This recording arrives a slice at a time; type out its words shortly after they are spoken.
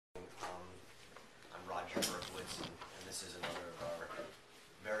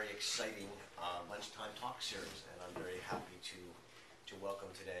series, and I'm very happy to welcome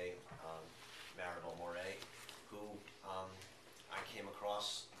today Maribel Morey, who I came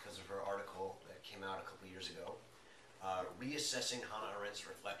across because of her article that came out a couple years ago, reassessing Hannah Arendt's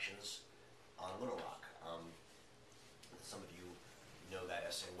reflections on Little Rock. Some of you know that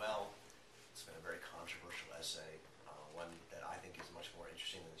essay well. It's been a very controversial essay, one that I think is much more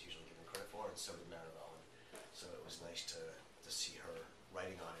interesting than it's usually given credit for, and so did Maribel. So it was nice to see her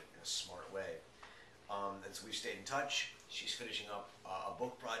writing on it in a smart way. And so we've stayed in touch. She's finishing up a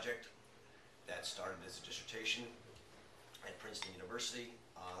book project that started as a dissertation at Princeton University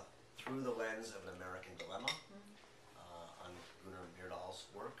through the lens of an American dilemma on Gunnar Myrdal's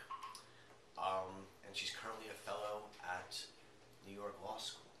work. And she's currently a fellow at New York Law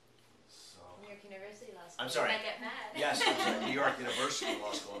School. So New York University Law School. I'm sorry. You might get mad. Yes, I'm sorry. New York University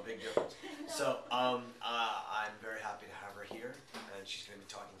Law School, a big difference. So I'm very happy to have her here, and she's going to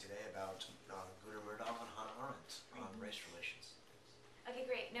be talking today about Gunnar Myrdal and Hannah Arendt on race relations. Okay,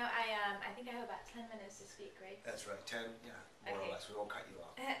 great. No, I think I have about 10 minutes to speak, right? That's right, 10, yeah, more or less. We won't cut you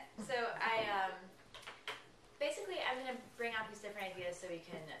off. So basically I'm going to bring out these different ideas so we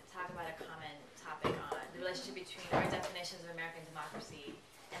can talk about a common topic on the relationship between our definitions of American democracy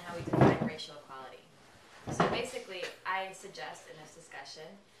and how we define racial equality. So basically, I suggest in this discussion,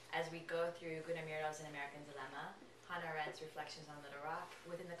 as we go through Gunnar Myrdal's An American Dilemma, Hannah Arendt's reflections on Little Rock,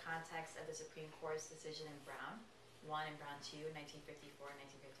 within the context of the Supreme Court's decision in Brown 1 and Brown 2 in 1954 and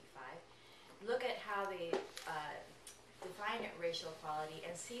 1955, look at how they define racial equality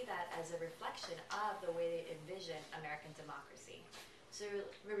and see that as a reflection of the way they envision American democracy. So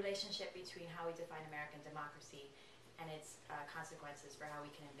the relationship between how we define American democracy and its consequences for how we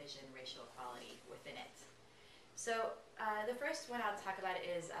can envision racial equality within it. So the first one I'll talk about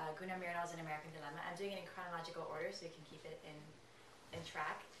is Gunnar Myrdal's An American Dilemma. I'm doing it in chronological order so you can keep it in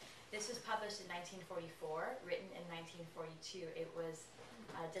track. This was published in 1944, written in 1942. It was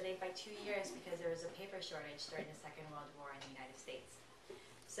delayed by 2 years because there was a paper shortage during the Second World War in the United States.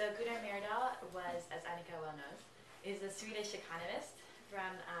 So Gunnar Myrdal was, as Annika well knows, is a Swedish economist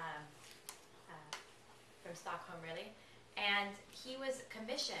from Stockholm, really. And he was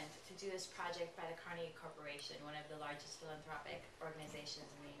commissioned to do this project by the Carnegie Corporation, one of the largest philanthropic organizations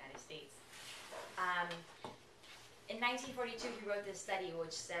in the United States. In 1942, he wrote this study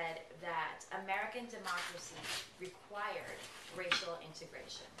which said that American democracy required racial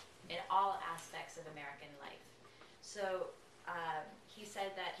integration in all aspects of American life. So he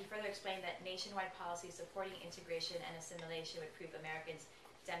said that, he further explained that nationwide policies supporting integration and assimilation would prove Americans'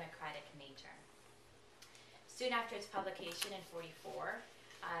 democratic nature. Soon after its publication in 44,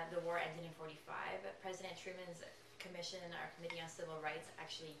 the war ended in 45, President Truman's commission, or Committee on Civil Rights,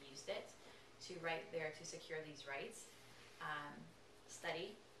 actually used it to write there to secure these rights,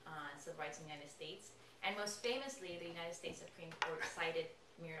 study on civil rights in the United States. And most famously, the United States Supreme Court cited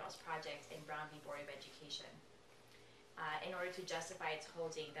Myrdal's project in Brown v. Board of Education in order to justify its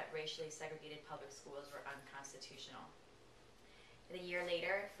holding that racially segregated public schools were unconstitutional. And a year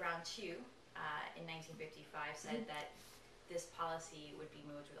later, Brown 2, in 1955, said that this policy would be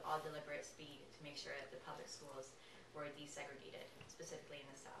moved with all deliberate speed to make sure that the public schools were desegregated, specifically in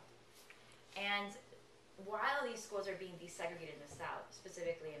the South. And while these schools are being desegregated in the South,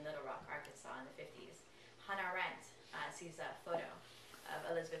 specifically in Little Rock, Arkansas in the 50s, Hannah Arendt sees a photo of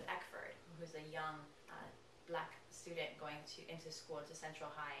Elizabeth Eckford, who's a young black student going into school, to Central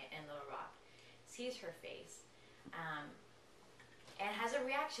High in Little Rock, sees her face, and has a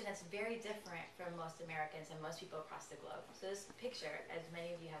reaction that's very different from most Americans and most people across the globe. So this picture, as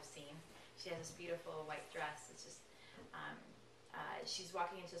many of you have seen, she has this beautiful white dress. It's just, she's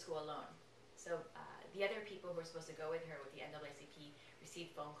walking into school alone. So the other people who were supposed to go with her with the NAACP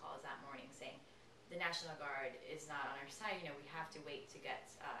received phone calls that morning saying, the National Guard is not on our side, we have to wait to get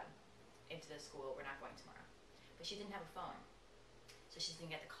into the school, we're not going tomorrow. But she didn't have a phone, so she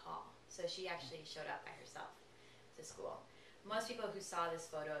didn't get the call. So she actually showed up by herself to school. Most people who saw this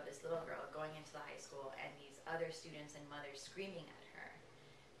photo of this little girl going into the high school and these other students and mothers screaming at her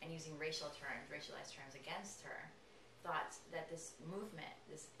and using racialized terms against her, thought that this movement,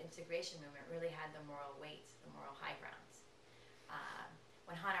 this integration movement, really had the moral weight, the moral high grounds.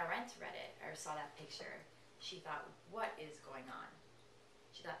 When Hannah Arendt read it, or saw that picture, she thought, what is going on?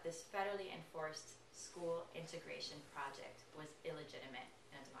 She thought this federally enforced school integration project was illegitimate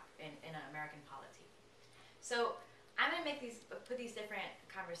in an American polity. So I'm going to put these different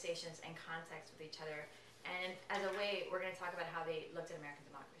conversations in context with each other, and as a way, we're going to talk about how they looked at American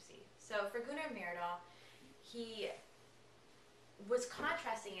democracy. So for Gunnar Myrdal, he was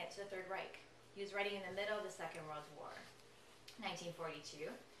contrasting it to the Third Reich. He was writing in the middle of the Second World War, 1942,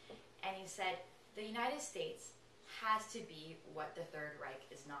 and he said, The United States has to be what the Third Reich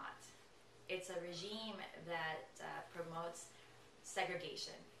is not. It's a regime that promotes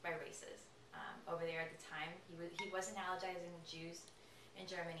segregation by races. Over there at the time, he was analogizing Jews in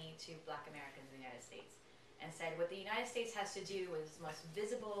Germany to Black Americans in the United States, and said what the United States has to do with its most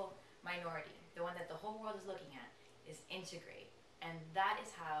visible minority, the one that the whole world is looking at, is integrate. And that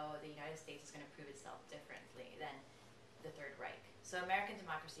is how the United States is going to prove itself differently than the Third Reich. So American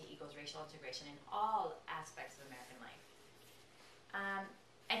democracy equals racial integration in all aspects of American life.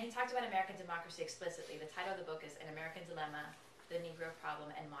 And he talked about American democracy explicitly. The title of the book is An American Dilemma, the Negro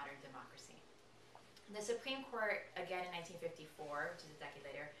Problem, and Modern Democracy. The Supreme Court, again in 1954, which is a decade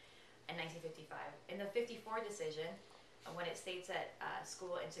later, in 1955, in the 54 decision, when it states that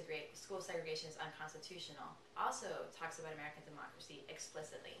school segregation is unconstitutional, also talks about American democracy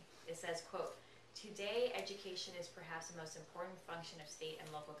explicitly. It says, quote, "Today, education is perhaps the most important function of state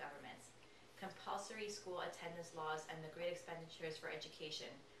and local governments. Compulsory school attendance laws and the great expenditures for education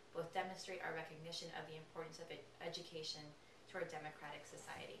both demonstrate our recognition of the importance of education to our democratic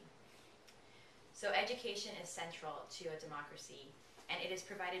society." So education is central to a democracy, and it is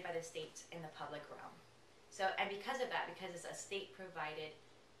provided by the state in the public realm. So, and because of that, because it's a state-provided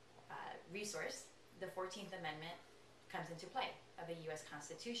resource, the 14th Amendment comes into play of the U.S.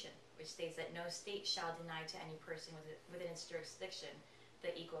 Constitution, which states that no state shall deny to any person within its jurisdiction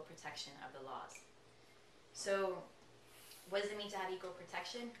the equal protection of the laws. So, what does it mean to have equal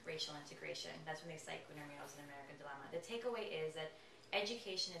protection? Racial integration. That's when they cite Gunnar Myrdal's An American Dilemma. The takeaway is that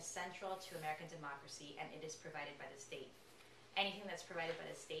education is central to American democracy, and it is provided by the state. Anything that's provided by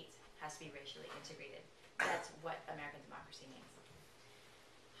the state has to be racially integrated. That's what American democracy means.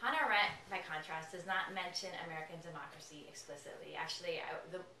 Hannah Arendt, by contrast, does not mention American democracy explicitly. Actually,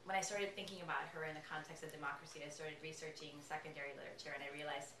 when I started thinking about her in the context of democracy, I started researching secondary literature, and I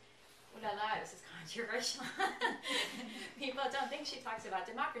realized, ooh la la, this is controversial. People don't think she talks about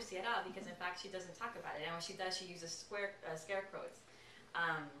democracy at all, because in fact she doesn't talk about it. And when she does, she uses scare quotes.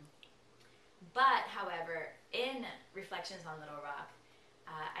 But, however, in Reflections on Little Rock,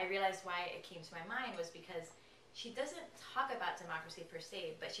 I realized why it came to my mind was because she doesn't talk about democracy per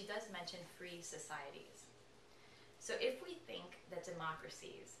se, but she does mention free societies. So if we think that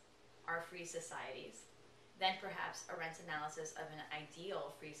democracies are free societies, then perhaps Arendt's analysis of an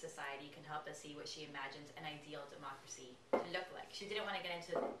ideal free society can help us see what she imagines an ideal democracy to look like. She didn't want to get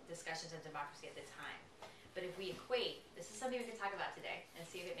into discussions of democracy at the time. But if we equate, this is something we can talk about today and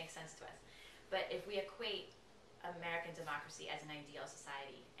see if it makes sense to us. But if we equate American democracy as an ideal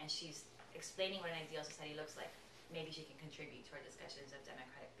society, and she's explaining what an ideal society looks like, maybe she can contribute to our discussions of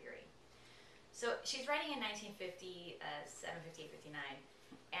democratic theory. So she's writing in 1957, 58, 59,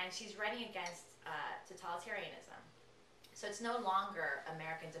 and she's writing against totalitarianism. So it's no longer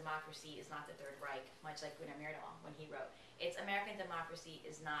American democracy is not the Third Reich, much like Gunnar Myrdal when he wrote. It's American democracy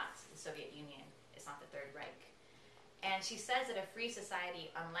is not the Soviet Union, it's not the Third Reich. And she says that a free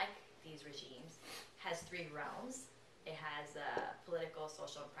society, unlike these regimes, has three realms. It has political,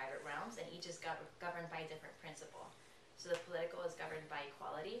 social, and private realms, and each is governed by a different principle. So the political is governed by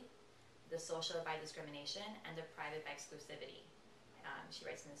equality, the social by discrimination, and the private by exclusivity. She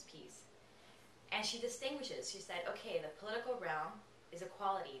writes in this piece. And she distinguishes, she said, okay, the political realm is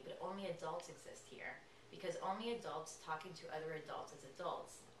equality, but only adults exist here, because only adults talking to other adults as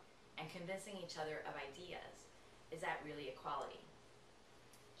adults and convincing each other of ideas. Is that really equality?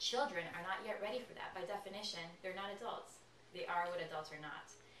 Children are not yet ready for that. By definition, they're not adults. They are what adults are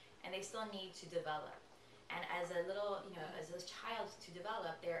not. And they still need to develop. And as a little, as a child to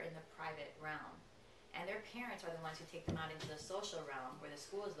develop, they're in the private realm. And their parents are the ones who take them out into the social realm where the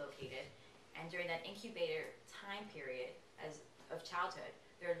school is located. And during that incubator time period of childhood,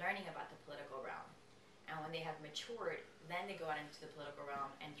 they're learning about the political realm. And when they have matured, then they go out into the political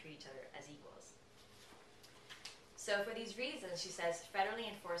realm and treat each other as equals. So for these reasons, she says, federally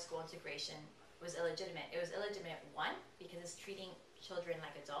enforced school integration was illegitimate. It was illegitimate, one, because it's treating children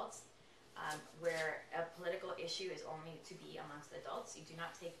like adults, where a political issue is only to be amongst adults. You do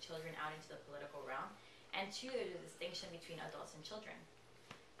not take children out into the political realm. And two, there's a distinction between adults and children,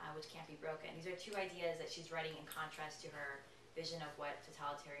 which can't be broken. These are two ideas that she's writing in contrast to her vision of what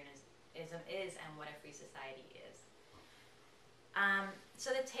totalitarianism is and what a free society is. So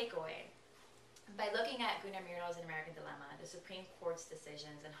the takeaway. By looking at Gunnar Myrdal's An American Dilemma, the Supreme Court's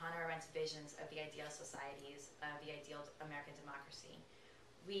decisions, and Hannah Arendt's visions of the ideal societies, the ideal American democracy,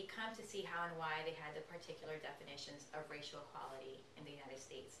 we come to see how and why they had the particular definitions of racial equality in the United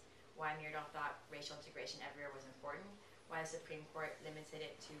States, why Myrdal thought racial integration everywhere was important, why the Supreme Court limited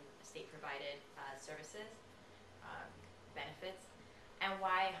it to state-provided services, benefits, and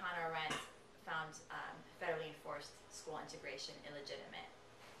why Hannah Arendt found federally enforced school integration illegitimate.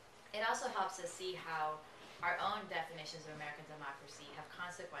 It also helps us see how our own definitions of American democracy have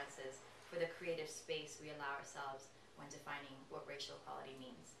consequences for the creative space we allow ourselves when defining what racial equality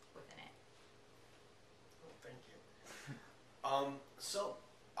means within it. Well, thank you.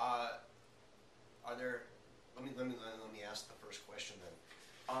 Are there? Let me ask the first question then.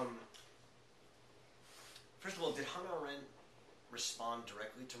 First of all, did Hannah Arendt respond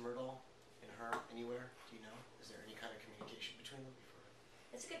directly to Myrdal in her anywhere? Do you know? Is there any kind of communication between them before?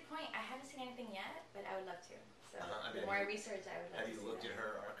 That's a good point. I haven't seen anything yet, but I would love to. So The more I research, I would love to. Have you looked at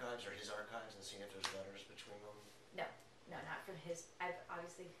her archives or his archives and seen if there's letters between them? No, not from his. I've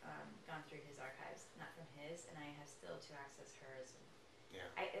obviously gone through his archives, not from his, and I have still to access hers. Yeah.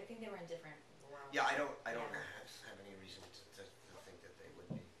 I think they were in different worlds. Yeah, I don't have any reason to think that they would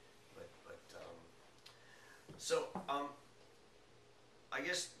be, I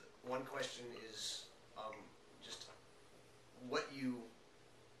guess one question is just what you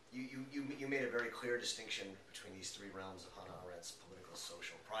made a very clear distinction between these three realms of Hannah Arendt's: political,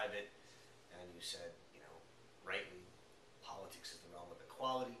 social, private, and you said, rightly, politics is the realm of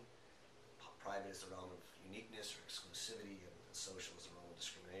equality, private is the realm of uniqueness or exclusivity, and social is the realm of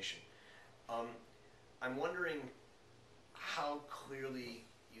discrimination. I'm wondering how clearly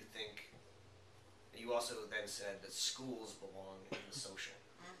you think, you also then said that schools belong in the social.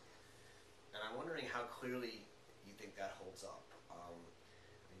 And I'm wondering how clearly you think that holds up.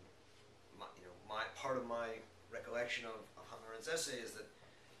 Part of my recollection of Hannah Arendt's essay is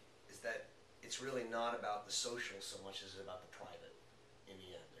that it's really not about the social so much as about the private in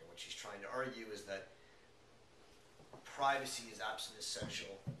the end. And what she's trying to argue is that privacy is absolutely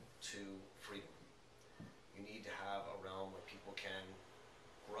essential to freedom. You need to have a realm where people can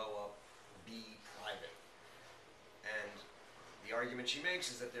grow up, be private. And the argument she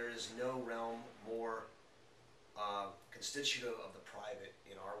makes is that there is no realm more constitutive of the private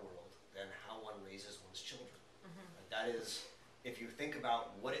in our world than how one raises one's children. And that is, if you think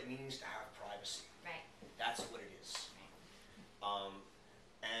about what it means to have privacy, right, that's what it is. Right.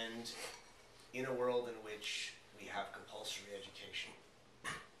 And in a world in which we have compulsory education,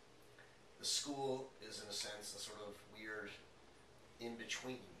 the school is, in a sense, a sort of weird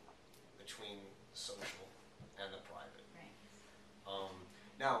in-between between social and the private. Right.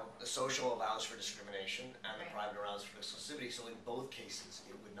 Now, the social allows for discrimination and the Right. private allows for exclusivity, so in both cases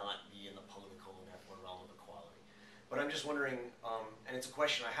it would not be in the political and therefore realm of equality. But I'm just wondering, and it's a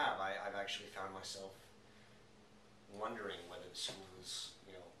question I have, I've actually found myself wondering whether the school is,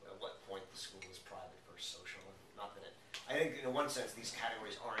 at what point the school is private versus social. And not that I think in one sense these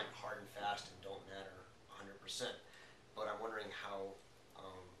categories aren't hard and fast and don't matter 100%, but I'm wondering how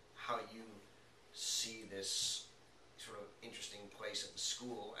you see this sort of interesting place at the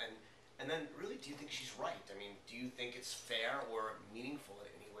school, and then really, do you think she's right? I mean, do you think it's fair or meaningful in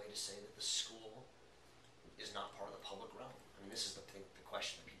any way to say that the school is not part of the public realm? I mean, this is the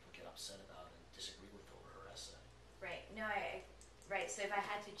question that people get upset about and disagree with over her essay. Right. No, right. So if I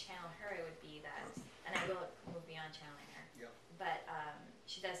had to channel her, it would be that, and I will move beyond channeling her. Yeah. But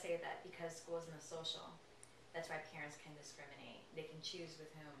she does say that because school is in the social, that's why parents can discriminate. They can choose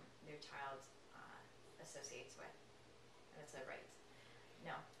with whom their child associates with. That's a right.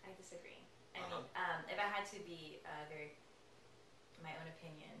 No, I disagree. I mean, if I had to be my own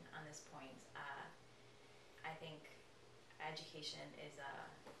opinion on this point, I think education is a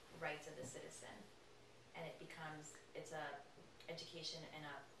right of the citizen, and it's a education and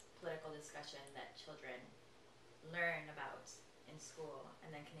a political discussion that children learn about in school and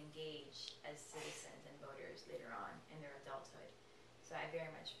then can engage as citizens and voters later on in their adulthood. So I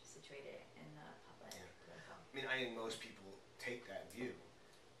very much situate it in the public. Yeah. Political. I mean, I think most people take that view.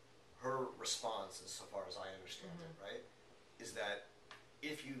 Her response, as so far as I understand it, right, is that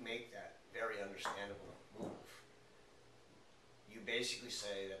if you make that very understandable move, you basically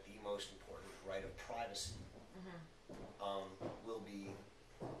say that the most important right of privacy will be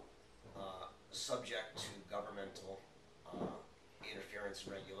subject to governmental interference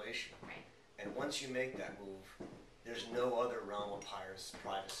and regulation. Right. And once you make that move, there's no other realm of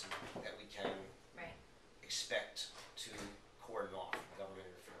privacy that we can Right. expect to cordon off government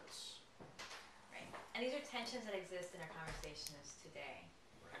interference. Right. And these are tensions that exist in our conversations today.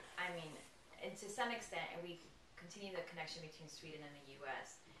 Right. I mean, and to some extent, and we continue the connection between Sweden and the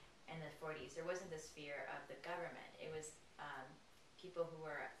U.S. in the 40s, there wasn't this fear of the government. It was people who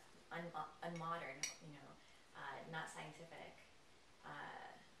were unmodern, not scientific,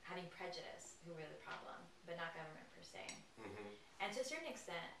 having prejudice, who were the problem, but not government per se. Mm-hmm. And to a certain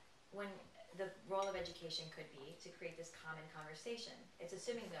extent, when the role of education could be to create this common conversation. It's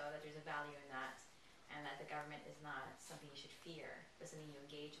assuming, though, that there's a value in that, and that the government is not something you should fear, but something you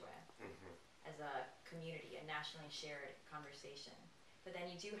engage with as a community, a nationally shared conversation. But then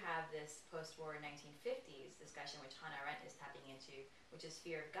you do have this post-war 1950s discussion, which Hannah Arendt is tapping into, which is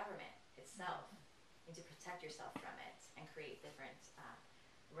fear of government itself. You need to protect yourself from it and create different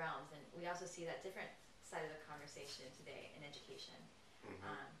realms. And we also see that different side of the conversation today in education.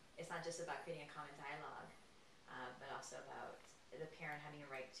 It's not just about creating a common dialogue, but also about the parent having a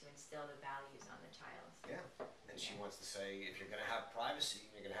right to instill the values on the child. Yeah, and she wants to say, if you're going to have privacy,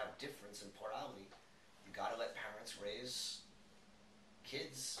 you're going to have difference and plurality, you got to let parents raise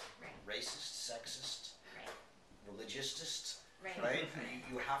kids, racist, sexist, religiousist, right?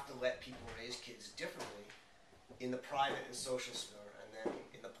 You have to let people raise kids differently in the private and social sphere, and then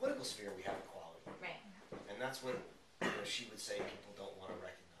in the political sphere we have equality. Right. And that's what she would say people don't want to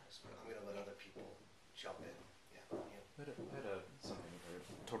recognize. But I'm going to let other people jump in. I had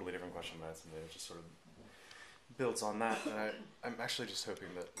a totally different question, but I had something that just sort of builds on that. And I'm actually just hoping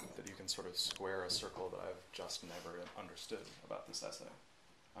that you can sort of square a circle that I've just never understood about this essay,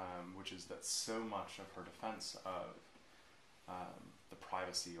 which is that so much of her defense of the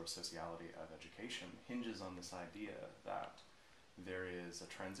privacy or sociality of education hinges on this idea that there is a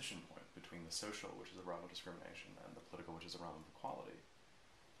transition point between the social, which is a realm of discrimination, and the political, which is a realm of equality.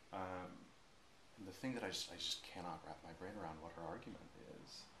 And the thing that I just cannot wrap my brain around what her argument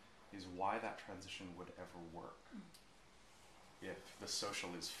is why that transition would ever work if the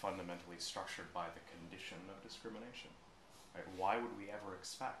social is fundamentally structured by the condition of discrimination. Right? Why would we ever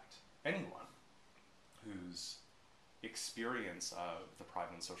expect anyone whose experience of the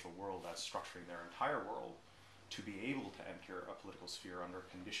private and social world as structuring their entire world to be able to enter a political sphere under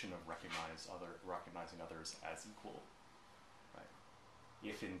condition of recognizing others as equal, right?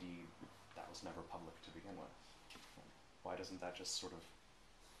 If indeed that was never public to begin with. Why doesn't that just sort of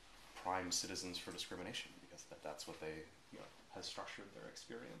prime citizens for discrimination? Because that's what they, has structured their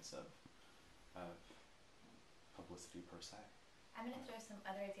experience of publicity per se. I'm going to throw some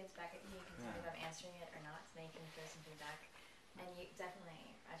other ideas back at you. You can tell me if I'm answering it or not, so then you can throw something back. And you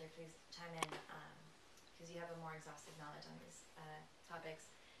definitely, Roger, please chime in, because you have a more exhaustive knowledge on these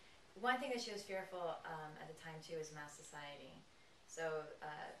topics. One thing that she was fearful at the time, too, is mass society. So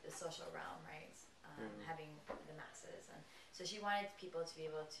the social realm, right? Having the masses. And so she wanted people to be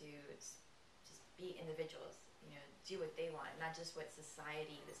able to just be individuals, do what they want, not just what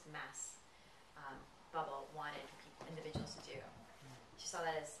society, this mass bubble, wanted individuals to do. She saw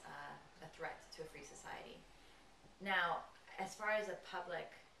that as a threat to a free society. Now, as far as the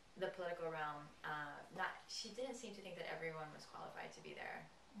political realm, she didn't seem to think that everyone was qualified to be there.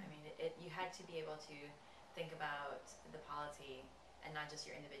 I mean, you had to be able to think about the polity and not just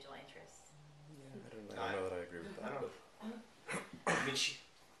your individual interests. Yeah, I don't know that I agree with that. I mean,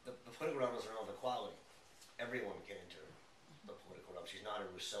 the political realm is a realm of equality. Everyone can enter the political realm. She's not a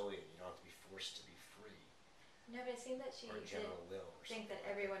Rousseauian. You don't have to be forced to be free. No, but it seemed that she or general will or think that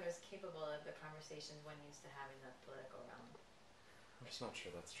like everyone was capable of the conversations one used to have in the political realm. I'm just not sure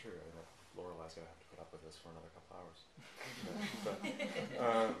that's true. I mean, Lorelai's going to have to put up with this for another couple hours.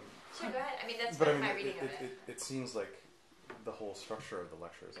 Sure, go ahead. I mean, that's my reading of it. It seems like the whole structure of the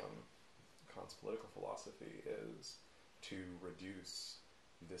lectures on Kant's political philosophy is to reduce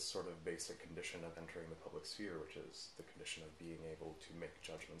this sort of basic condition of entering the public sphere, which is the condition of being able to make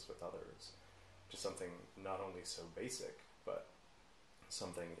judgments with others, to something not only so basic, but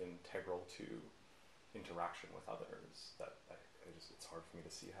something integral to interaction with others. That it's hard for me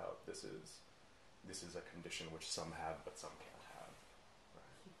to see how this is a condition which some have but some can't have.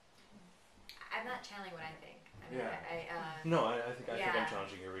 Right. I'm not channeling what I think. I mean, I think I'm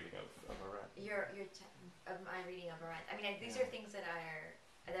challenging your reading of Arendt. Of my reading of Arendt. I mean, these are things that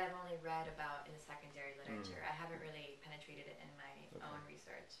I've only read about in the secondary literature. I haven't really penetrated it in my own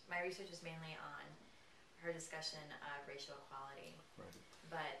research. My research is mainly on her discussion of racial equality. Right.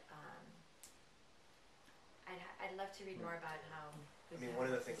 But I'd love to read more about how. I mean, one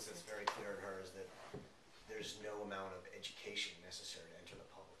of the things that's very clear in her is that there's no amount of education necessary to enter the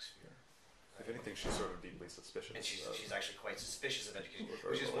public sphere. If anything, she's sort of deeply suspicious. And she's actually quite suspicious of education,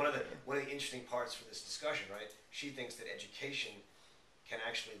 which is one of the interesting parts for this discussion, right? She thinks that education can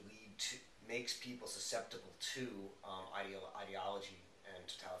actually makes people susceptible to ideology and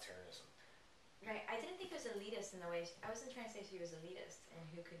totalitarianism. Right. I didn't think it was elitist in the way. I wasn't trying to say she was elitist and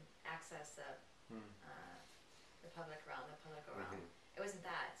who could access the public realm, the political realm. It wasn't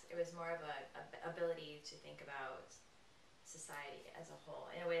that. It was more of a ability to think about society as a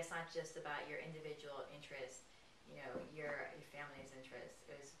whole. In a way, it's not just about your individual interests, your family's interests.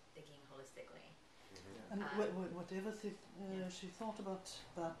 It was thinking holistically holistically. And whatever she thought about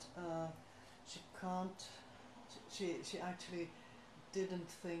that, she can't. She actually didn't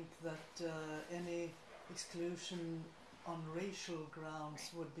think that any exclusion on racial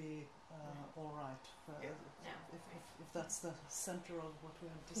grounds would be all right. If that's the center of what we're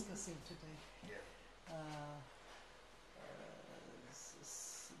discussing today.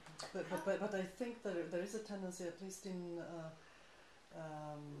 But I think that there is a tendency, at least in,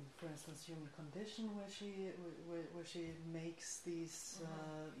 for instance, Human Condition, where she makes these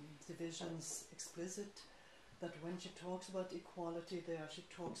divisions explicit. That when she talks about equality, there she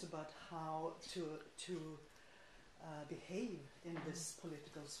talks about how to behave in this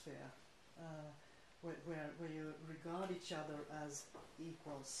political sphere, where you regard each other as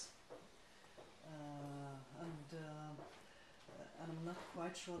equals, and I'm not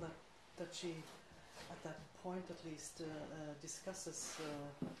quite sure that she, at that point at least, discusses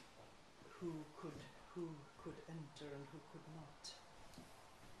who could enter and who could not.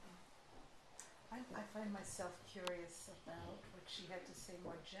 I find myself curious about what she had to say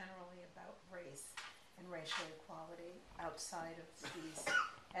more generally about race and racial equality outside of these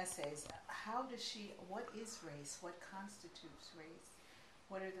essays. What is race? What constitutes race?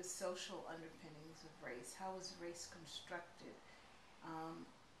 What are the social underpinnings of race? How is race constructed?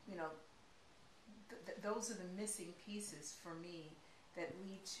 Those are the missing pieces for me that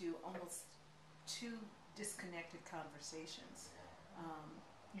lead to almost two disconnected conversations.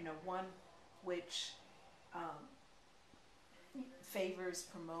 One which favors,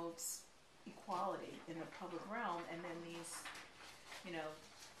 promotes equality in the public realm, and then these,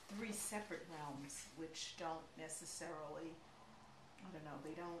 three separate realms which don't necessarily,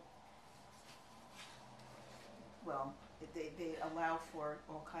 they allow for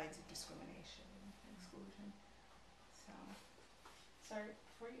all kinds of discrimination and exclusion. So. Sorry,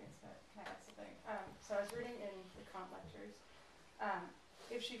 before you answer that, can I add something? So I was reading in the Kant lectures,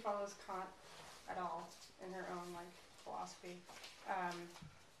 if she follows Kant at all in her own philosophy,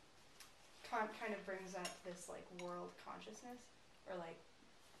 Kant kind of brings up this world consciousness, or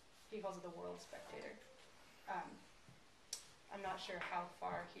he calls it the world spectator. I'm not sure how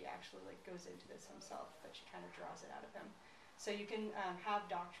far he actually goes into this himself, but she kind of draws it out of him. So you can have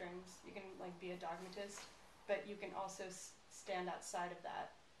doctrines, you can be a dogmatist, but you can also stand outside of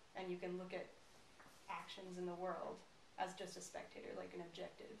that, and you can look at actions in the world as just a spectator, like an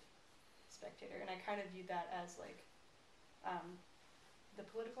objective spectator. And I kind of view that as the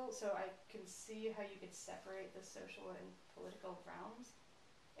political, so I can see how you could separate the social and political realms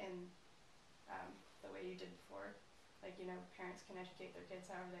in the way you did before. Parents can educate their kids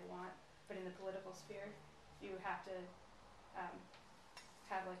however they want, but in the political sphere, you have to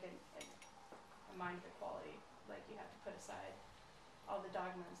have a mind of equality. You have to put aside all the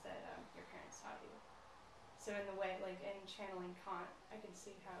dogmas that your parents taught you. So in the way, in channeling Kant, I can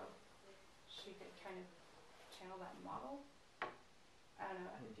see how she could kind of channel that model. I don't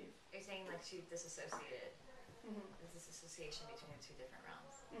know if you've... You're saying she disassociated. There's this association between the two different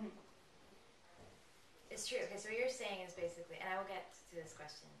realms. It's true. Okay, so what you're saying is basically, and I will get to this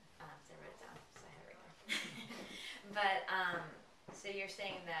question, so I wrote it down, so I have it right there. But, so you're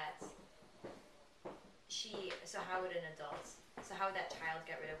saying that how would an adult, how would that child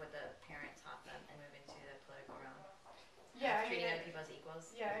get rid of what the parent taught them and move into the political realm? Yeah, treating other people as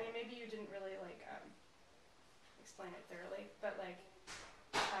equals? Yeah, maybe you didn't really, explain it thoroughly, but,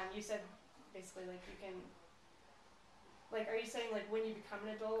 you said, basically, you can, are you saying, when you become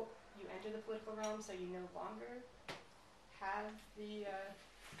an adult, you enter the political realm, so you no longer have the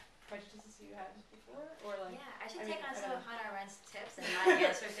prejudices you had before, or Yeah, I should take on some of Hannah Arendt's tips and not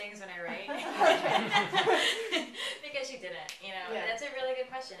answer things when I write. Because she didn't, That's a really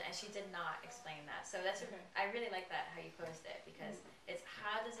good question, and she did not explain that. So that's I really like that how you posed it, because it's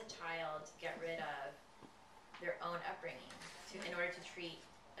how does a child get rid of their own upbringing in order to treat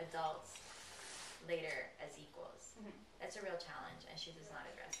adults later as equals. That's a real challenge, and she does not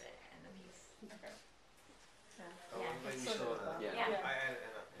address it in the piece. Okay.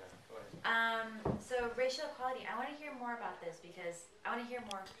 So racial equality, I want to hear more about this, because I want to hear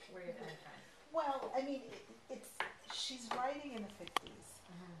more where you're coming from. Well, she's writing in the 50s,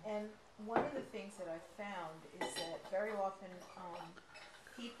 and one of the things that I've found is that very often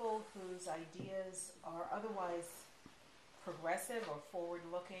people whose ideas are otherwise progressive or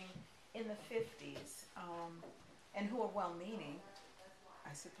forward-looking in the 50s, and who are well-meaning,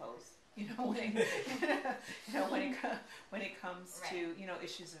 I suppose, when it comes to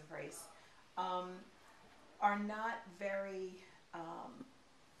issues of race, are not very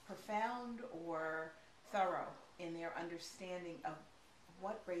profound or thorough in their understanding of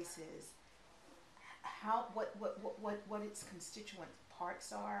what race is, what its constituent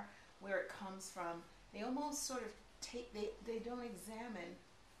parts are, where it comes from. They almost sort of they don't examine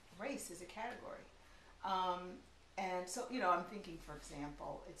race as a category. And so, I'm thinking, for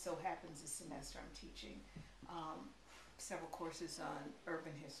example, it so happens this semester I'm teaching several courses on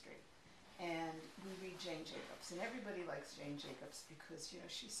urban history. And we read Jane Jacobs, and everybody likes Jane Jacobs because,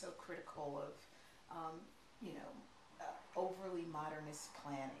 she's so critical of, overly modernist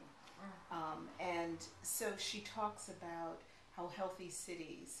planning. And so she talks about how healthy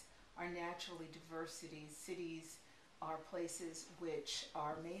cities are naturally diverse cities. Cities are places which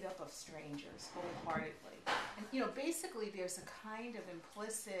are made up of strangers wholeheartedly. And, basically there's a kind of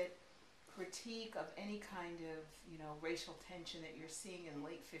implicit critique of any kind of, racial tension that you're seeing in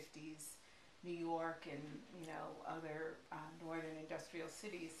late 50s New York and, other northern industrial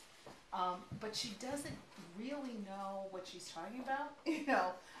cities. But she doesn't really know what she's talking about,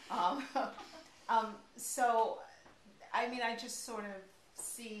 So, I just sort of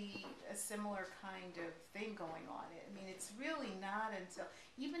see a similar kind of thing going on. It's really not until,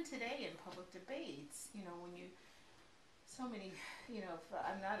 even today in public debates, when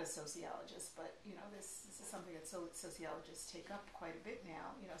I'm not a sociologist, but, this is something that sociologists take up quite a bit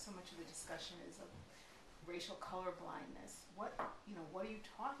now. So much of the discussion is of racial color blindness. What are you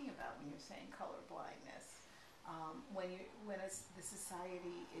talking about when you're saying color blindness? When the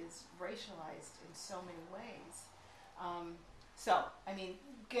society is racialized in so many ways.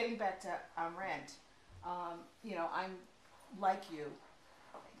 Getting back to Arendt, I'm, like you,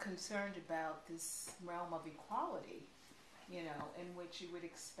 concerned about this realm of equality, in which you would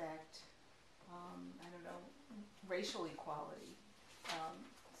expect, racial equality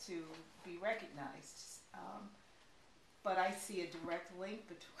to be recognized. But I see a direct link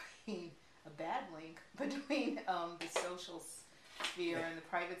a bad link between the social sphere and the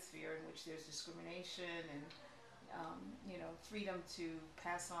private sphere, in which there's discrimination and freedom to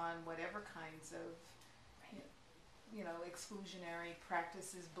pass on whatever kinds of exclusionary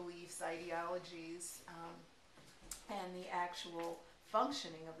practices, beliefs, ideologies, and the actual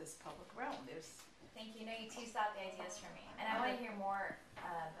functioning of this public realm. Thank you. You teased out the ideas for me, and I want to hear more.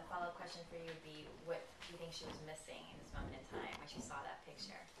 A follow-up question for you would be, what do you think she was missing in this moment in time when she saw that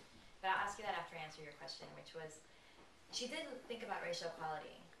picture? But I'll ask you that after I answer your question, which was, she did think about racial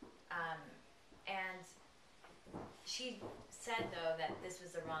equality, and she said, though, that this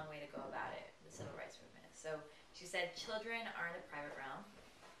was the wrong way to go about it, the civil rights movement. So she said children are in the private realm,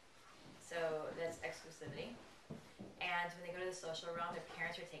 so that's exclusivity. And when they go to the social realm, their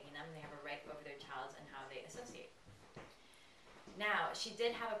parents are taking them, and they have a right over their child and how they associate. Now, she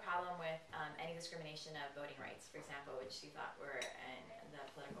did have a problem with any discrimination of voting rights, for example, which she thought were in the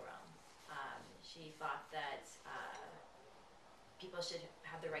political realm. She thought that people should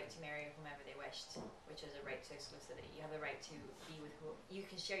have the right to marry whomever they wished, which is a right to exclusivity. You have the right to be with you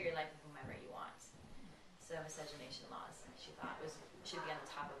can share your life with whomever you want. So miscegenation laws, she thought, should be on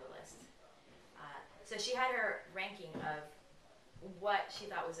the top of the list. So she had her ranking of what she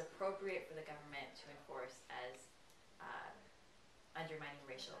thought was appropriate for the government to enforce as undermining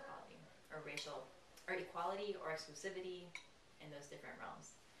racial equality, or equality or exclusivity in those different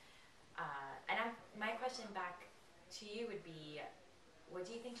realms. My question back to you would be, what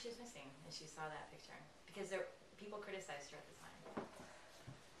do you think she was missing when she saw that picture? Because people criticized her at the time.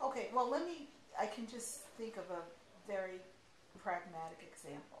 Okay, well, I can just think of a very pragmatic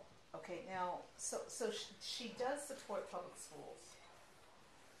example. Okay, now, so she does support public schools.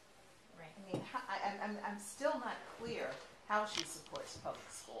 Right. I'm still not clear how she supports public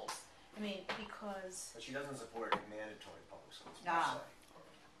schools. Because... But she doesn't support mandatory public schools per se.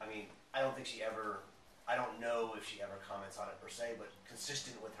 I don't know if she ever comments on it per se, but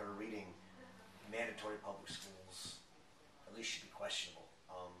consistent with her reading, mandatory public schools at least should be questionable.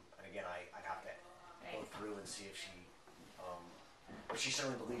 And again, I'd have to go through and see if she... but she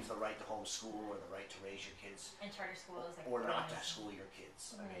certainly believes the right to homeschool or the right to raise your kids. And charter schools. Or not to school your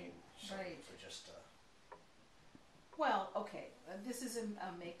kids. Right. So just... Well, okay, this is a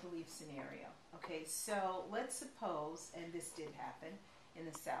make-believe scenario. Okay, so let's suppose, and this did happen in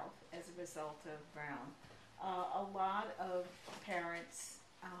the South as a result of Brown, a lot of parents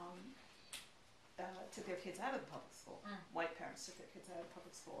took their kids out of the public school. White parents took their kids out of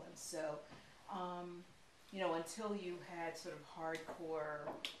public school. And so, until you had sort of hardcore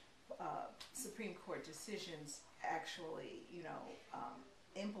Supreme Court decisions actually,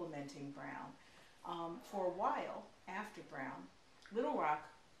 implementing Brown, for a while after Brown, Little Rock,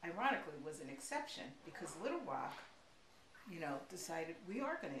 ironically, was an exception because Little Rock, decided we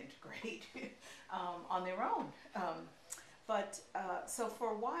are going to integrate on their own. But so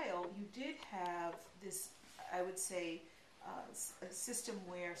for a while, you did have this, I would say, a system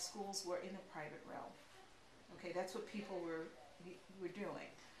where schools were in a private realm. Okay, that's what people were doing.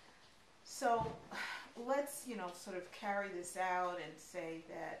 So let's, sort of carry this out and say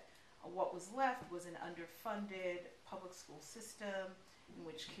that what was left was an underfunded public school system in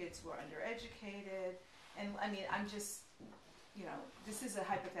which kids were undereducated. And I mean, I'm just, this is a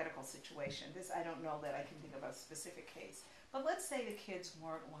hypothetical situation. I don't know that I can think of a specific case. But let's say the kids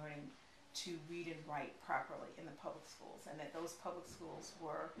weren't learning to read and write properly in the public schools, and that those public schools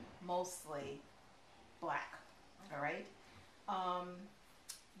were mostly black, all right?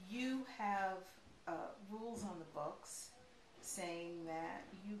 You have rules on the books saying that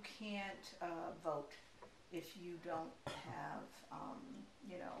you can't vote if you don't have,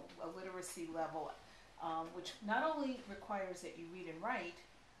 a literacy level, which not only requires that you read and write,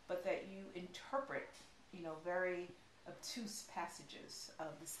 but that you interpret, very obtuse passages of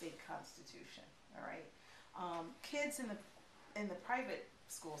the state constitution. All right, kids in the private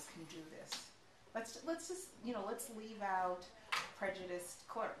schools can do this. Let's just let's leave out prejudiced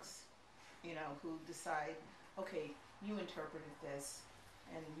clerks, who decide, okay, you interpreted this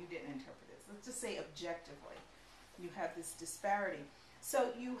and you didn't interpret this. Let's just say objectively, you have this disparity.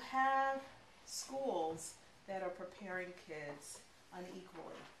 So you have schools that are preparing kids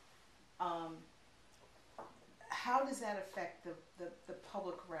unequally. How does that affect the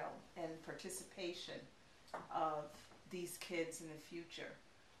public realm and participation of these kids in the future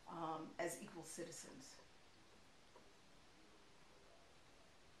as equal citizens?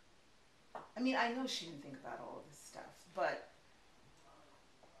 I mean, I know she didn't think about all of this stuff, but,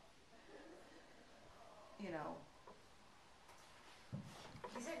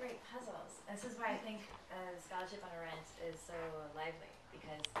 These are great puzzles. This is why I think scholarship on Arendt is so lively,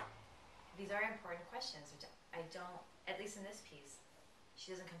 because these are important questions, which I don't, at least in this piece,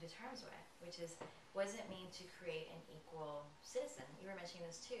 she doesn't come to terms with, which is, what does it mean to create an equal citizen? You were mentioning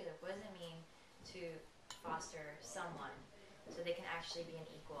this too, that what does it mean to foster someone so they can actually be an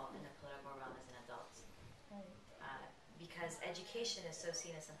equal in the political realm as an adult? Right. Because education is so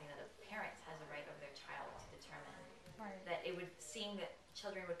seen as something that a parent has a right over their child to determine. Right. That it would seem that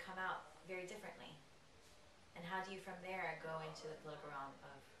children would come out very differently. And how do you from there go into the political realm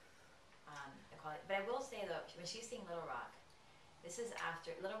of equality? But I will say though, when she's seeing Little Rock, this is after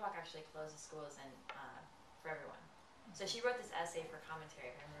Little Rock actually closed the schools and for everyone. So she wrote this essay for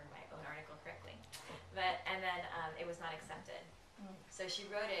commentary, if I remember my own article correctly. And then it was not accepted. So she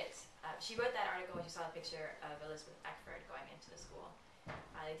wrote it. She wrote that article when she saw the picture of Elizabeth Eckford going into the school.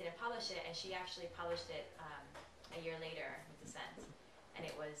 They didn't publish it, and she actually published it a year later with Dissent. And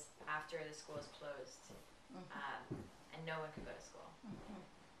it was after the school was closed, and no one could go to school.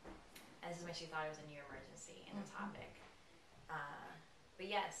 And this is when she thought it was a new emergency in the topic. But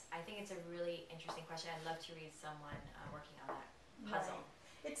yes, I think it's a really interesting question. I'd love to read someone working on that puzzle.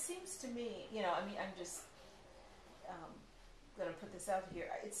 Right. It seems to me, I mean, I'm just going to put this out here.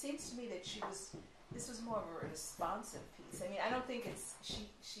 It seems to me that this was more of a responsive piece. I mean, I don't think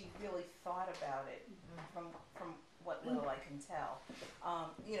she really thought about it from what little I can tell.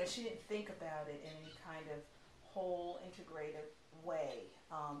 She didn't think about it in any kind of whole integrated way.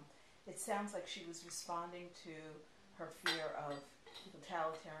 It sounds like she was responding to her fear of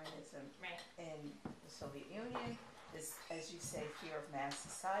totalitarianism in the Soviet Union, this, as you say, fear of mass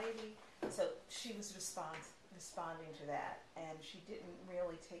society. So she was responding to that, and she didn't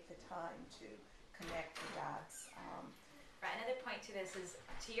really take the time to connect the dots. Right. Another point to this is,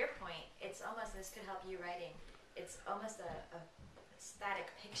 to your point, it's almost, this could help you writing, it's almost a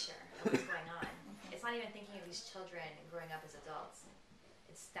static picture of what's going on. It's not even thinking of these children growing up as adults.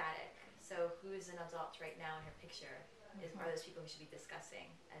 It's static. So who's an adult right now in her picture are those people who should be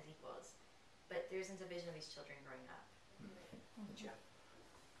discussing as equals. But there isn't a vision of these children growing up. Yeah.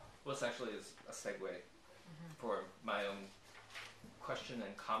 Well, this actually is a segue for my own question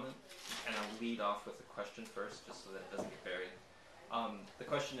and comment, and I'll lead off with the question first, just so that it doesn't get buried. The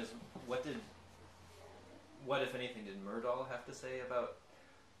question is, what if anything, did Myrdal have to say about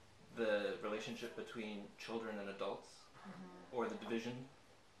the relationship between children and adults, or the division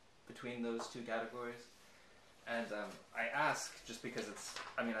between those two categories? And I ask just because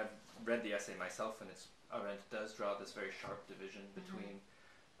I've read the essay myself, and Arendt does draw this very sharp division between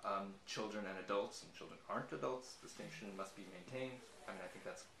children and adults, and children aren't adults. Distinction must be maintained. I think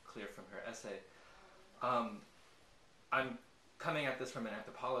that's clear from her essay. I'm coming at this from an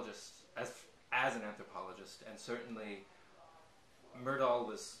anthropologist, as an anthropologist, and certainly Myrdal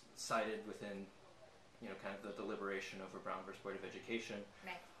was cited within, kind of the deliberation over Brown versus Board of Education.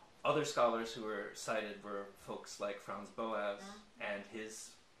 Right. other scholars who were cited were folks like Franz Boas and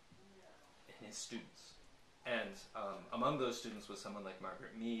his students. And among those students was someone like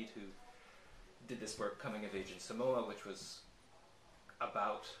Margaret Mead, who did this work, Coming of Age in Samoa, which was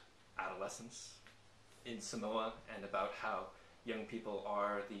about adolescence in Samoa and about how young people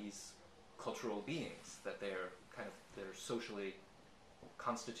are these cultural beings, that they're socially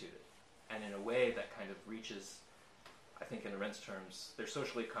constituted. And in a way that kind of reaches, I think in Arendt's terms, they're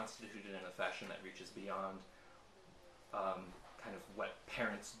socially constituted in a fashion that reaches beyond kind of what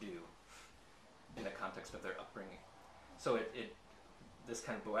parents do in the context of their upbringing. So this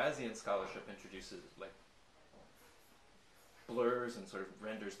kind of Boasian scholarship introduces, like, blurs and sort of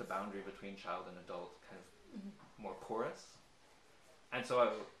renders the boundary between child and adult kind of more porous. And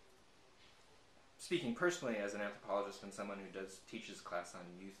so speaking personally as an anthropologist and someone who teaches class on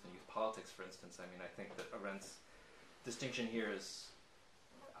youth and youth politics, for instance, I mean, I think that Arendt's distinction here is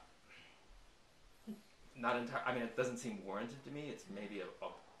not entirely, I mean, it doesn't seem warranted to me. It's maybe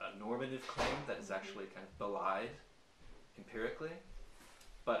a normative claim that is actually kind of belied empirically.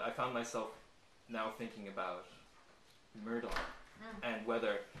 But I found myself now thinking about Myrdal and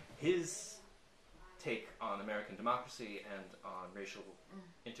whether his take on American democracy and on racial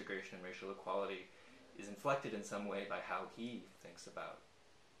integration and racial equality is inflected in some way by how he thinks about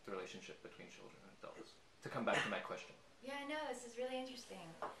the relationship between children and adults. To come back to my question. Yeah, I know, this is really interesting.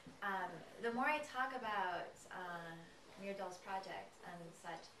 The more I talk about Myrdal's project and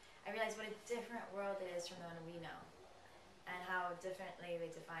such, I realize what a different world it is from the one we know, and how differently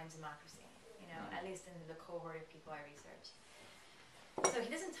they define democracy, you know, at least in the cohort of people I research. So he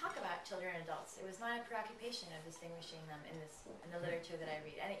doesn't talk about children and adults. It was not a preoccupation of distinguishing them in the literature that I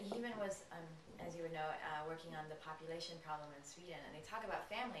read. And he even was, as you would know, working on the population problem in Sweden. And they talk about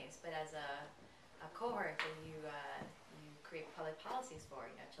families, but as a cohort that you create public policies for.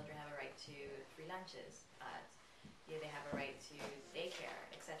 You know, children have a right to free lunches. They have a right to daycare,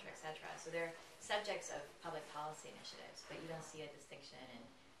 et cetera, et cetera. So they're subjects of public policy initiatives, but you don't see a distinction, and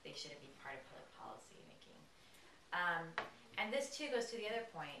they shouldn't be part of public policy making. And this too goes to the other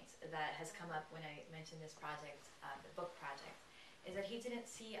point that has come up when I mentioned this project, the book project, is that he didn't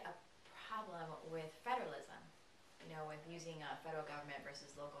see a problem with federalism, you know, with using federal government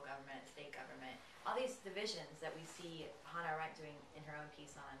versus local government, state government, all these divisions that we see Hannah Arendt doing in her own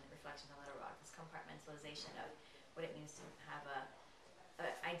piece on Reflections on Little Rock, this compartmentalization of what it means to have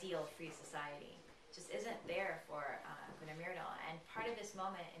an ideal free society, just isn't there for Gunnar Myrdal. And part of this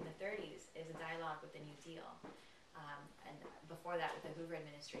moment in the 30s is a dialogue with the New Deal. And before that with the Hoover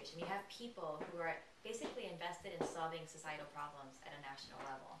administration, you have people who are basically invested in solving societal problems at a national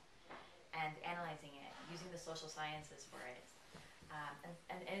level and analyzing it, using the social sciences for it,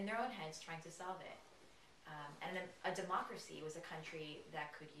 and in their own heads trying to solve it. And a democracy was a country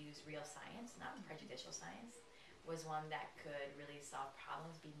that could use real science, not prejudicial science, was one that could really solve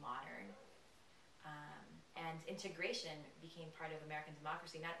problems, be modern. And integration became part of American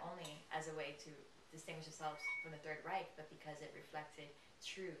democracy, not only as a way to distinguish themselves from the Third Reich, but because it reflected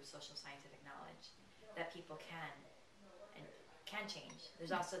true social scientific knowledge that people can change.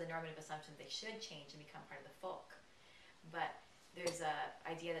 There's also the normative assumption they should change and become part of the folk. But there's an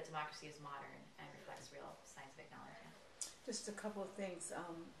idea that democracy is modern and reflects real scientific knowledge. Yeah. Just a couple of things,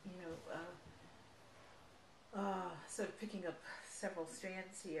 sort of picking up several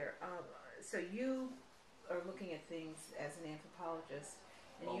strands here. So you are looking at things as an anthropologist,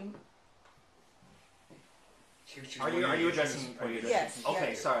 and you... Are you addressing? Yes.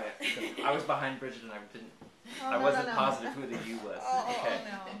 Okay, yes. sorry. I was behind Bridget, and I didn't. Oh, I no, wasn't no, no. positive who the you was. Okay.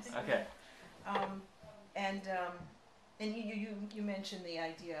 Oh, no. Okay. And you mentioned the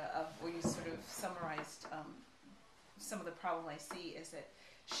idea of, where you sort of summarized some of the problem I see is that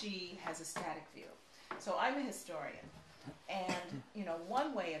she has a static view. So I'm a historian, and you know,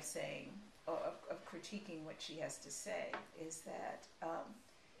 one way of saying, of critiquing what she has to say is that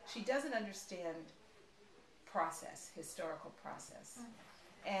she doesn't understand historical process.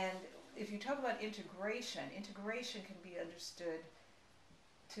 And if you talk about integration can be understood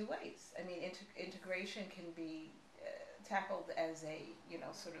two ways. I mean, integration can be tackled as a, you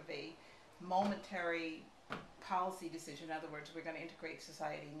know, sort of a momentary policy decision. In other words, we're going to integrate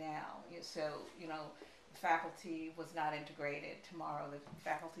society now. So, you know, the faculty was not integrated. Tomorrow the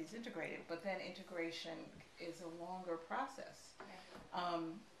faculty is integrated. But then integration is a longer process.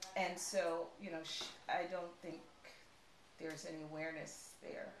 And so, you know, I don't think there's any awareness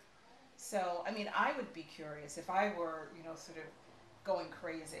there. So, I mean, I would be curious if I were, you know, sort of going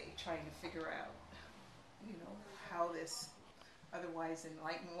crazy trying to figure out, you know, how this otherwise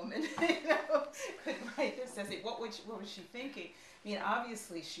enlightened woman, could write this essay, what was she thinking? I mean,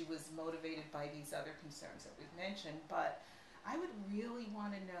 obviously she was motivated by these other concerns that we've mentioned, but I would really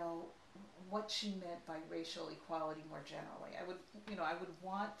want to know what she meant by racial equality more generally. I would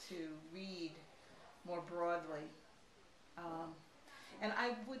want to read more broadly. And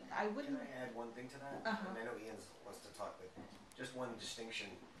I wouldn't. Can I add one thing to that? And I know Ian wants to talk, but just one distinction.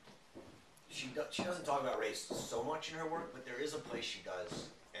 She doesn't talk about race so much in her work, but there is a place she does,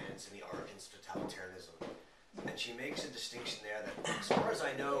 and it's in the Arendt's totalitarianism. And she makes a distinction there that, as far as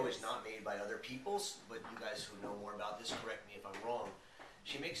I know, is not made by other peoples, but you guys who know more about this, correct me if I'm wrong.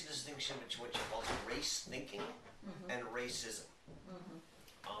 She makes a distinction between what she calls race thinking and racism.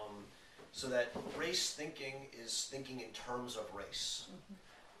 So that race thinking is thinking in terms of race.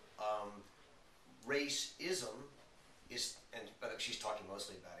 Racism is, but she's talking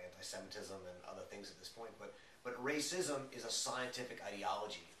mostly about anti-Semitism and other things at this point, but racism is a scientific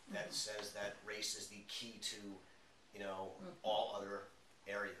ideology that says that race is the key to, all other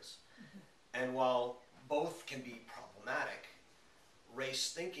areas. And while both can be problematic,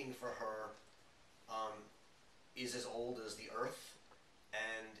 race thinking for her is as old as the earth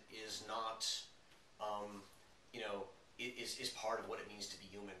and is not, is part of what it means to be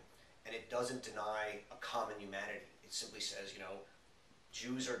human. And it doesn't deny a common humanity. It simply says,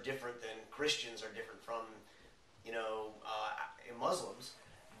 Jews are different than Christians are different from, Muslims,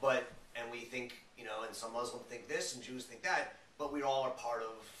 and we think, and some Muslims think this and Jews think that, but we all are part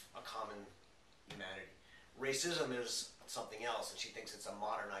of a common humanity. Racism is something else, and she thinks it's a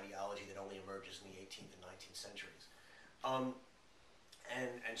modern ideology that only emerges in the 18th and 19th centuries.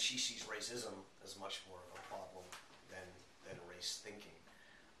 And she sees racism as much more of a problem than race thinking.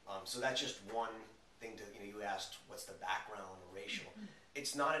 So that's just one thing to, you asked what's the background racial.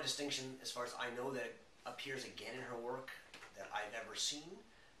 It's not a distinction, as far as I know, that appears again in her work that I've ever seen,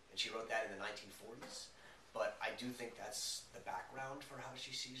 and she wrote that in the 1940s. But I do think that's the background for how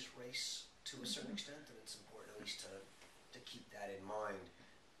she sees race to a certain extent, and it's important at least to keep that in mind.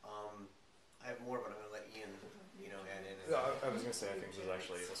 I have more, but I'm going to let Ian, add in. I was going to say, I think this is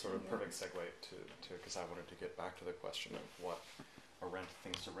actually a sort of perfect segue to because I wanted to get back to the question of what Arendt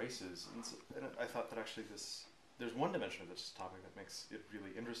thinks to race is. And I thought that actually there's one dimension of this topic that makes it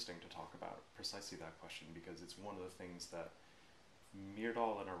really interesting to talk about precisely that question, because it's one of the things that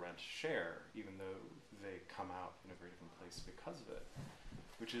Myrdal and Arendt share, even though they come out in a very different place because of it,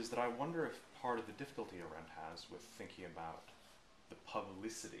 which is that I wonder if part of the difficulty Arendt has with thinking about the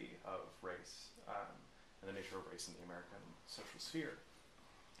publicity of race and the nature of race in the American social sphere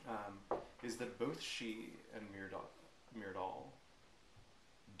is that both she and Myrdal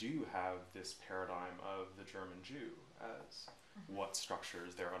do have this paradigm of the German Jew as what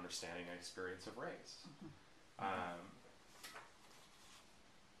structures their understanding and experience of race.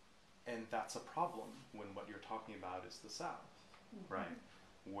 And that's a problem when what you're talking about is the South, right?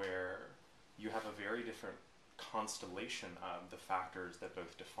 Where you have a very different constellation of the factors that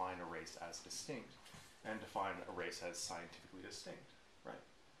both define a race as distinct and define a race as scientifically distinct, right?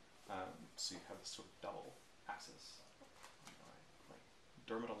 So you have this sort of double axis. Like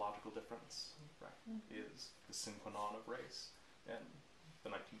dermatological difference, right, is the sine qua non of race in the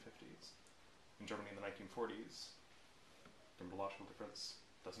 1950s. In Germany in the 1940s, dermatological difference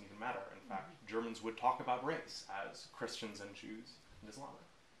doesn't even matter. In fact, Germans would talk about race as Christians and Jews and Islamic,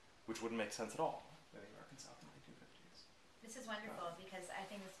 which wouldn't make sense at all in the American South in the 1950s. This is wonderful because I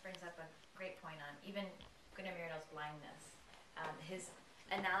think this brings up a great point on even Gunnar Myrdal's blindness. His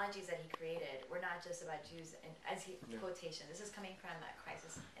analogies that he created were not just about Jews, and quotation, this is coming from a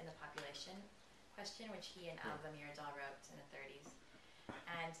Crisis in the Population question, which he and Alva Myrdal wrote in the 30s.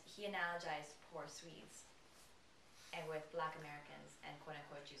 And he analogized poor Swedes and with Black Americans and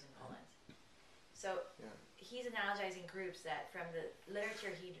quote-unquote Jews in Poland. So he's analogizing groups that from the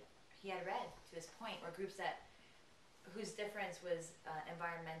literature he had read, to his point, were groups whose difference was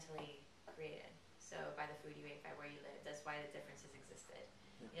environmentally created. So by the food you ate, by where you lived, that's why the differences existed.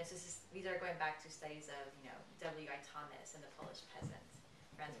 So these are going back to studies of W.I. Thomas and the Polish peasants,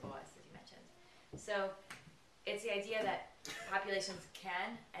 Franz Boas, as you mentioned. So it's the idea that populations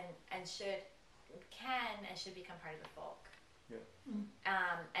can and should become part of the folk.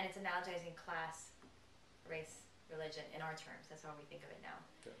 And it's analogizing class, race, religion in our terms. That's how we think of it now.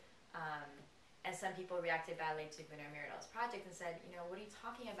 And some people reacted badly to Gunnar Myrdal's project and said, what are you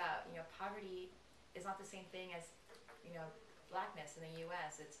talking about? Poverty is not the same thing as, blackness in the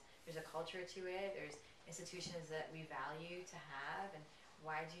U.S. There's a culture to it. There's institutions that we value to have. And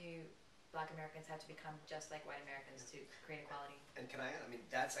why do you Black Americans have to become just like white Americans to create equality. And can I add, I mean,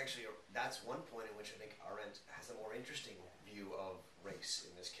 that's actually, that's one point in which I think Arendt has a more interesting view of race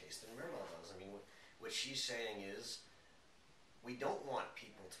in this case than Myrdal does. I mean, what she's saying is, we don't want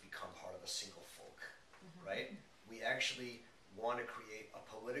people to become part of a single folk, right? We actually want to create a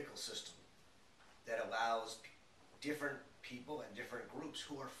political system that allows different people and different groups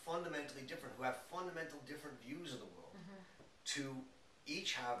who are fundamentally different, who have fundamental different views of the world, to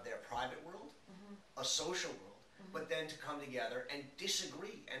each have their private world, a social world, but then to come together and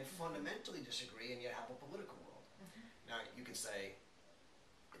disagree, and fundamentally disagree, and yet have a political world. Now, you can say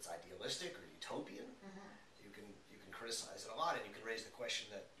it's idealistic or utopian. You can criticize it a lot, and you can raise the question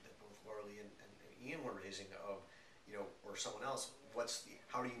that both Laurelie and Ian were raising of, you know, or someone else,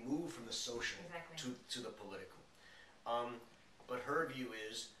 how do you move from the social to the political? But her view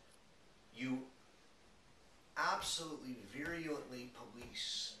is, you absolutely virulently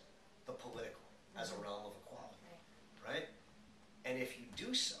police the political as a realm of equality, right? And if you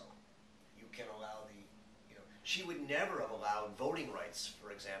do so, you can allow the, you know, she would never have allowed voting rights,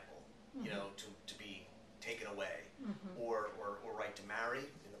 for example, you know, to be taken away, or right to marry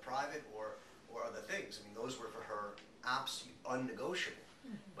in the private, or other things. I mean, those were for her absolute unnegotiable.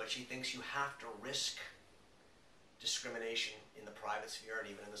 But she thinks you have to risk discrimination in the private sphere and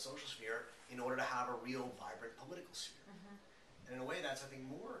even in the social sphere in order to have a real vibrant political sphere. And in a way, that's, I think,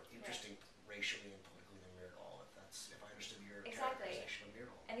 more interesting racially and politically than Myrdal, if I understood your characterization of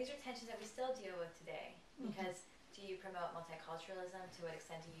Myrdal. And these are tensions that we still deal with today, because do you promote multiculturalism? To what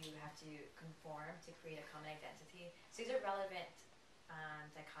extent do you have to conform to create a common identity? So these are relevant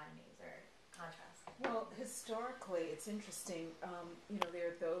dichotomies or contrasts. Well, historically, it's interesting. You know, there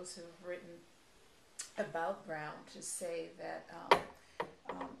are those who have written about Brown to say that,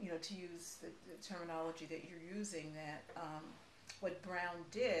 you know, to use the terminology that you're using, that what Brown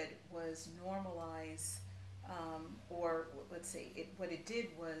did was normalize, or let's say, what it did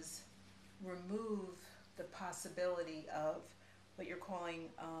was remove the possibility of what you're calling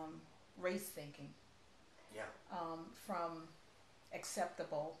race thinking from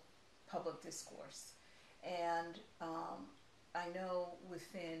acceptable public discourse. And I know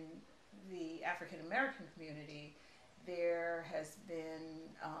within the African American community, there has been,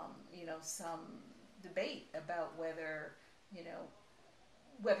 you know, some debate about whether, you know,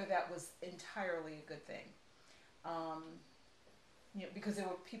 whether that was entirely a good thing. You know, because there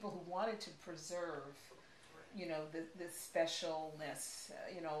were people who wanted to preserve, you know, the specialness,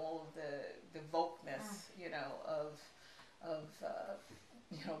 you know, all of the wokeness, you know, of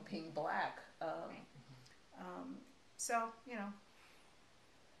you know, being black. So, you know,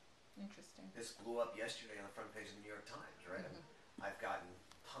 interesting. This blew up yesterday on the front page of the New York Times, right? I've gotten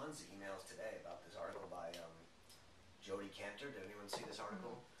tons of emails today about this article by Jodi Kantor. Did anyone see this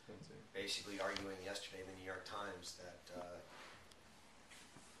article? Basically arguing yesterday in the New York Times that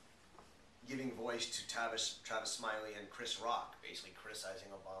giving voice to Travis Smiley and Chris Rock, basically criticizing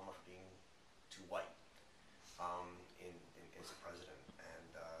Obama for being too white as a president,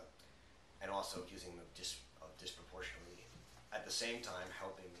 and also accusing him of disproportionately, at the same time,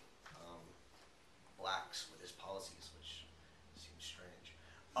 helping blacks with his policies, which seems strange.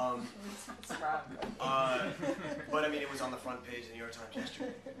 It's wrong. But I mean, it was on the front page of the New York Times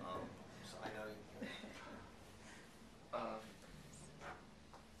yesterday, so I know.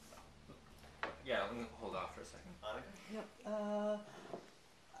 Yeah, let me hold off for a second. Yeah,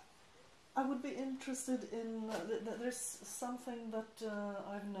 I would be interested in. There's something that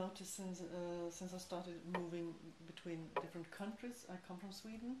I've noticed since I started moving between different countries. I come from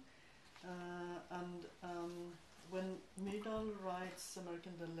Sweden, and when Myrdal writes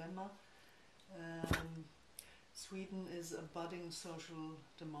American Dilemma, Sweden is a budding social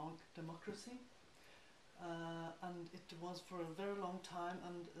democracy. And it was for a very long time,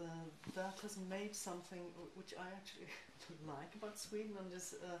 and that has made something which I actually like about Sweden, and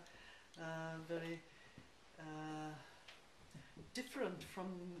is very different from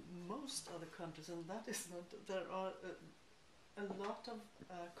most other countries, and that is that there are a lot of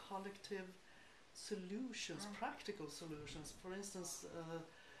collective solutions, practical solutions. For instance,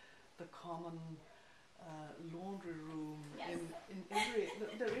 the common laundry room in every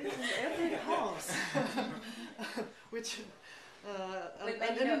in every house, which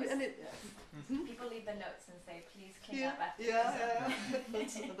people leave the notes and say, "Please clean up after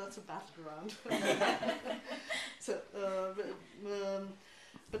that's a battleground." So,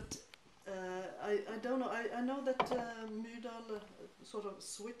 but I don't know. I know that Myrdal sort of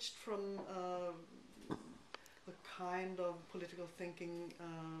switched from the kind of political thinking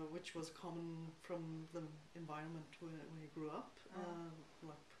which was common from the environment where he grew up,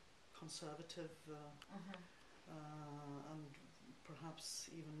 like conservative and perhaps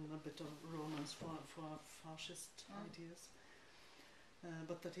even a bit of romance for fascist ideas.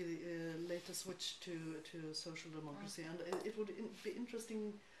 But that he later switched to social democracy, and it would be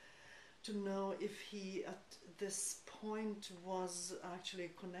interesting to know if he at this point was actually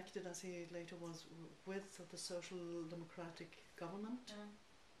connected, as he later was, with the social democratic government.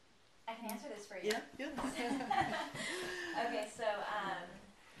 I can answer this for you. Yeah. Okay, so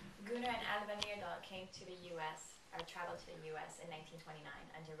Gunnar and Maribel Morey came to the U.S. or traveled to the U.S. in 1929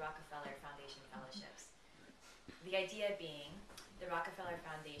 under Rockefeller Foundation fellowships. The idea being the Rockefeller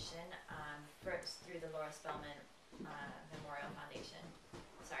Foundation, first through the Laura Spelman Memorial Foundation,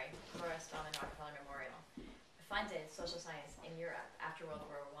 Laura Spelman Rockefeller Memorial, funded social science in Europe after World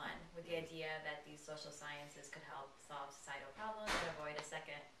War I with the idea that these social sciences could help solve societal problems and avoid a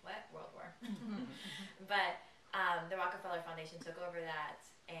second, World War. But the Rockefeller Foundation took over that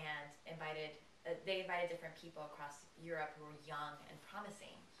and they invited different people across Europe who were young and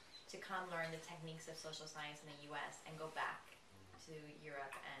promising to come learn the techniques of social science in the U.S. and go back to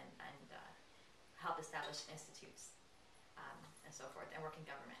Europe and help establish institutes and so forth, and work in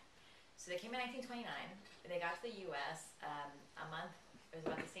government. So they came in 1929. They got to the U.S. A month. It was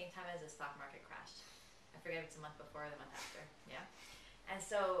about the same time as the stock market crashed. I forget if it's a month before or the month after. Yeah. And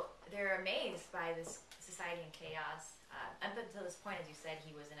so they're amazed by this society in chaos. Up until this point, as you said,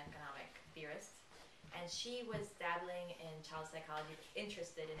 he was an economic theorist, and she was dabbling in child psychology,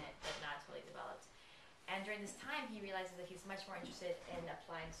 interested in it, but not totally developed. And during this time, he realizes that he's much more interested in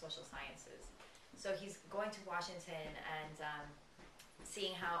applying social sciences. So he's going to Washington and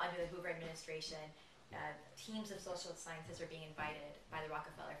seeing how under the Hoover administration, teams of social scientists are being invited by the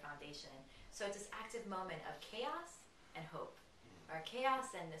Rockefeller Foundation. So it's this active moment of chaos and hope, or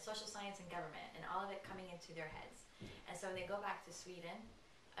chaos and the social science and government, and all of it coming into their heads. And so when they go back to Sweden,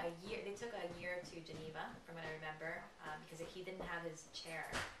 they took a year to Geneva, from what I remember, because he didn't have his chair.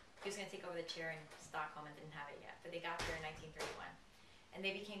 He was going to take over the chair in Stockholm and didn't have it yet, but they got there in 1931. And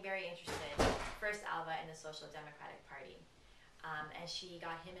they became very interested, first Alva in the Social Democratic Party. And she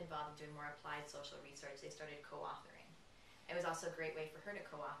got him involved in doing more applied social research. They started co-authoring. It was also a great way for her to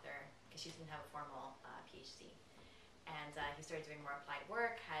co-author because she didn't have a formal PhD. And he started doing more applied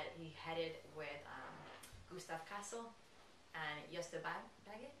work. He headed with Gustav Kassel and Gösta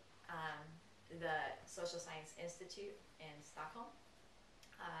Bagge, the Social Science Institute in Stockholm.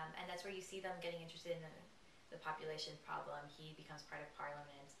 And that's where you see them getting interested in the population problem. He becomes part of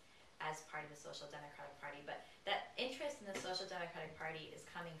parliament as part of the Social Democratic Party. But that interest in the Social Democratic Party is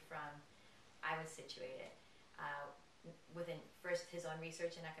coming from, I was situated, within first his own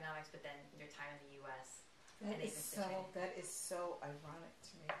research in economics, but then their time in the U.S. That is so ironic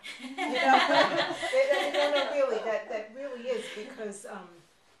to me. No, really, that really is, because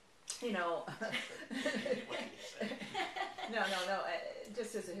no,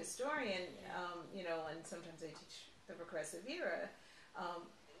 just as a historian, and sometimes I teach the progressive era,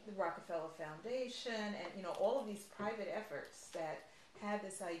 the Rockefeller Foundation, and all of these private efforts that had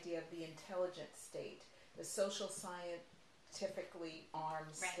this idea of the intelligent state, the social scientifically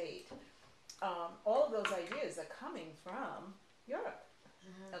armed state. All of those ideas are coming from Europe.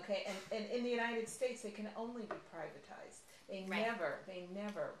 Okay, and in the United States, they can only be privatized. They never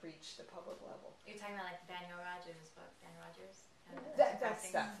reach the public level. You're talking about like Daniel Rogers' book, Dan Rogers? That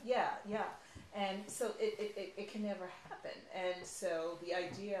stuff, yeah. And so it can never happen. And so the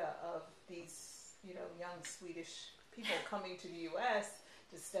idea of these, young Swedish people coming to the U.S.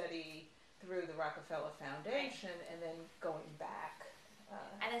 to study through the Rockefeller Foundation and then going back.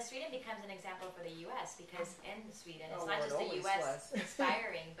 And then Sweden becomes an example for the U.S. because in Sweden, it's not just the U.S.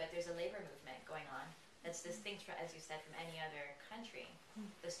 inspiring, but there's a labor movement going on that's distinct, as you said, from any other country.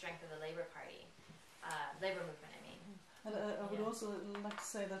 The strength of the labor movement, I mean. And I would also like to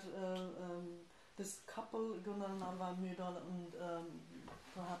say that this couple, Gunnar and Maribel Morey, and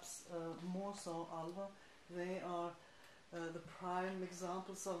perhaps more so Alva, they are the prime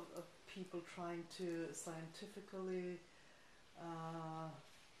examples of people trying to scientifically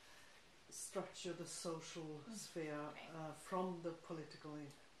structure the social sphere from the political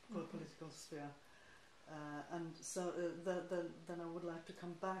sphere. And so then I would like to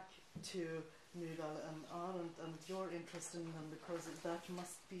come back to Myrdal and Arendt and your interest in them, because that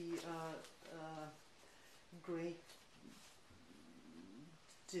must be a great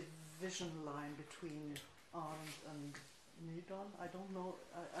division line between Arendt and Myrdal. I don't know.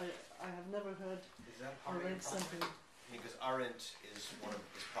 I have never heard or read something. Because Arendt is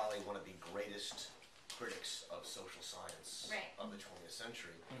probably one of the greatest critics of social science of the 20th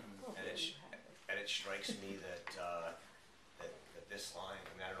century, and it strikes me that this line.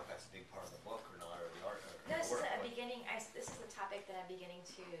 I mean, I don't know if that's a big part of the book or not, or the art. Or This the is work, a but- beginning. This is a topic that I'm beginning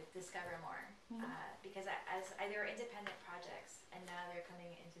to discover more because they were independent projects, and now they're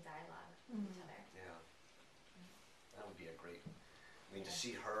coming into dialogue with each other. Yeah, that would be a great. I mean, to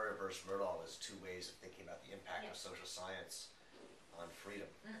see her versus Myrdal as two ways of thinking about the impact of social science on freedom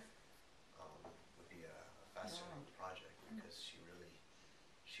would be a fascinating project, because she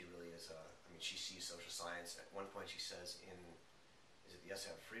really is. I mean, she sees social science. At one point, she says is it the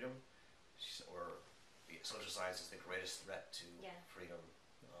Essay on Freedom, or the social science is the greatest threat to freedom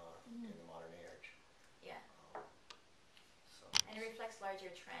in the modern age. Yeah. So. And it reflects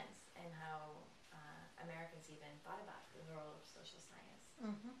larger trends in how Americans even thought about the role of social science.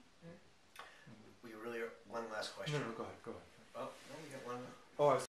 We really are, one last question. No, go ahead. Oh, no, we got one. Oh, I was